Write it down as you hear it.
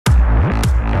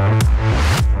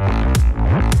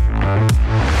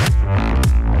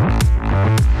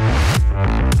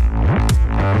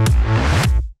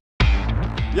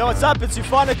what's up? It's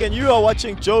Euphonic and you are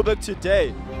watching Joburg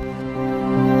Today.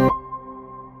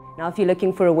 Now, if you're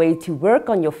looking for a way to work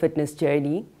on your fitness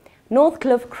journey,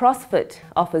 Northcliff CrossFit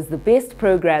offers the best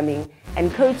programming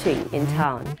and coaching in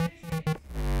town.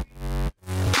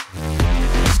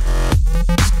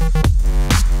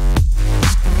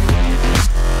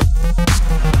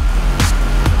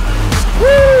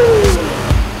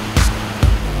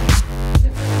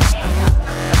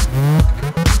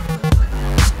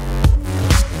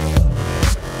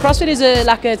 CrossFit is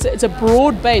it's a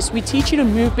broad base. We teach you to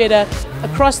move better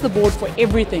across the board for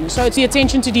everything. So it's the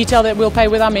attention to detail that we'll pay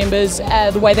with our members,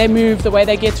 the way they move, the way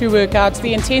they get through workouts.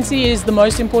 The intensity is the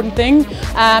most important thing.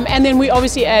 And then we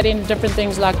obviously add in different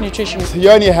things like nutrition.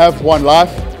 You only have one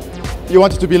life. You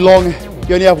want it to be long.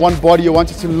 You only have one body. You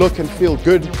want it to look and feel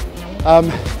good.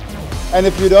 And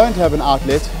if you don't have an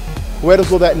outlet, where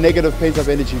does all that negative pent-up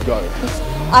energy go?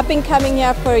 I've been coming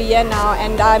here for a year now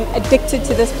and I'm addicted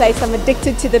to this place. I'm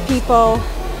addicted to the people.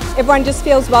 Everyone just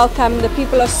feels welcome. The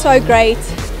people are so great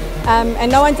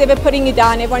and no one's ever putting you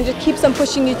down. Everyone just keeps on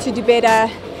pushing you to do better.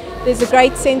 There's a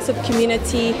great sense of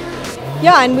community.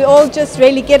 Yeah, and we all just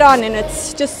really get on and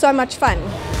it's just so much fun.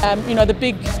 You know, the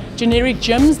big generic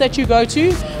gyms that you go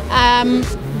to,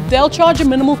 they'll charge a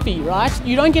minimal fee, right?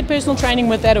 You don't get personal training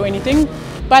with that or anything.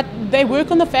 But they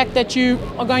work on the fact that you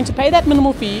are going to pay that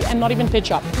minimal fee and not even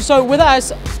pitch up. So with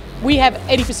us, we have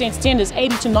 80% attendance,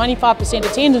 80 to 95%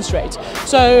 attendance rate.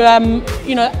 So,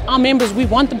 you know, our members, we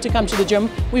want them to come to the gym.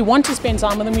 We want to spend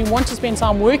time with them. We want to spend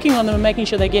time working on them and making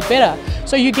sure they get better.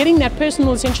 So you're getting that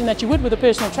personal attention that you would with a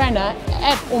personal trainer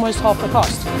at almost half the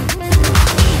cost.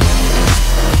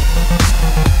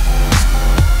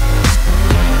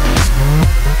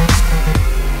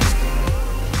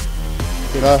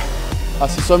 You know, I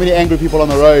see so many angry people on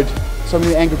the road, so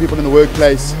many angry people in the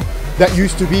workplace. That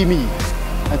used to be me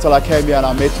until I came here and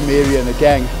I met Mary and the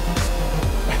gang.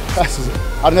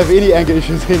 I don't have any anger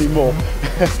issues anymore.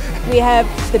 We have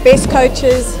the best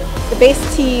coaches, the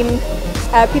best team,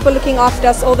 people looking after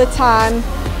us all the time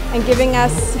and giving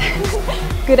us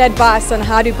good advice on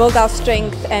how to build our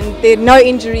strength, and there are no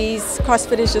injuries.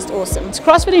 CrossFit is just awesome. It's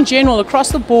CrossFit in general,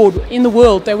 across the board in the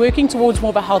world, they're working towards more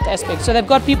of a health aspect. So they've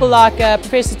got people like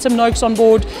Professor Tim Noakes on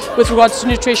board with regards to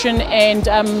nutrition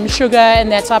and sugar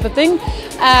and that type of thing.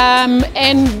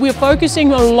 And we're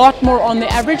focusing a lot more on the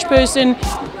average person,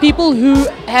 people who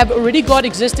have already got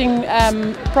existing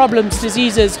problems,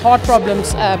 diseases, heart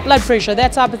problems, blood pressure,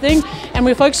 that type of thing. And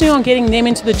we're focusing on getting them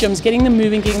into the gyms, getting them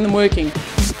moving, getting them working.